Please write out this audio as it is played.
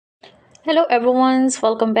Hello everyone,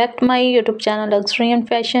 welcome back to my YouTube channel Luxury and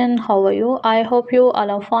Fashion. How are you? I hope you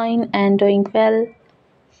all are fine and doing well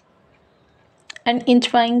and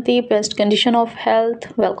enjoying the best condition of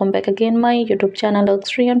health. Welcome back again my YouTube channel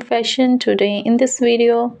Luxury and Fashion. Today in this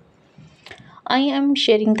video, I am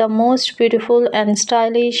sharing the most beautiful and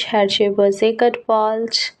stylish head-shape cut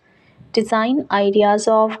bald design ideas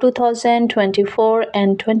of 2024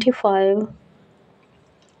 and 25.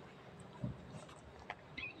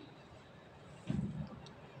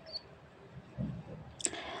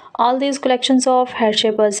 All these collections of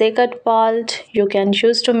hair-shape cut bald you can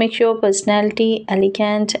choose to make your personality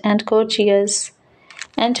elegant and gorgeous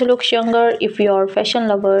and to look younger if you are fashion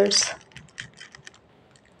lovers.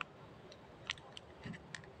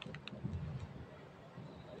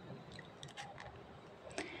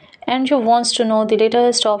 And you wants to know the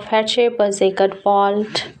latest of head-shape cut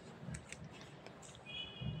bald.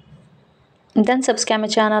 Then subscribe my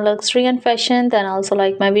channel Luxury and Fashion. Then also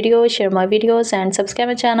like my videos, share my videos and subscribe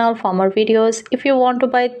my channel for more videos. If you want to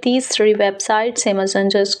buy these three websites,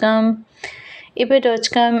 Amazon.com,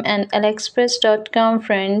 eBay.com and AliExpress.com,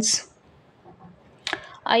 friends.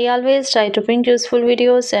 I always try to bring useful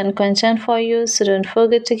videos and content for you, so don't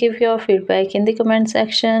forget to give your feedback in the comment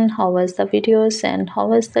section. How was the videos and how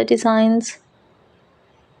was the designs?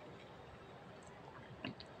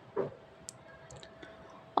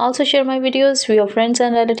 Also share my videos with your friends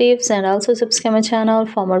and relatives and also subscribe my channel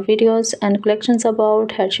for more videos and collections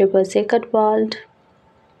about head-shape cut bald.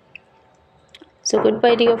 So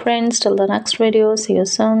goodbye dear friends, till the next video, see you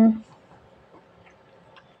soon.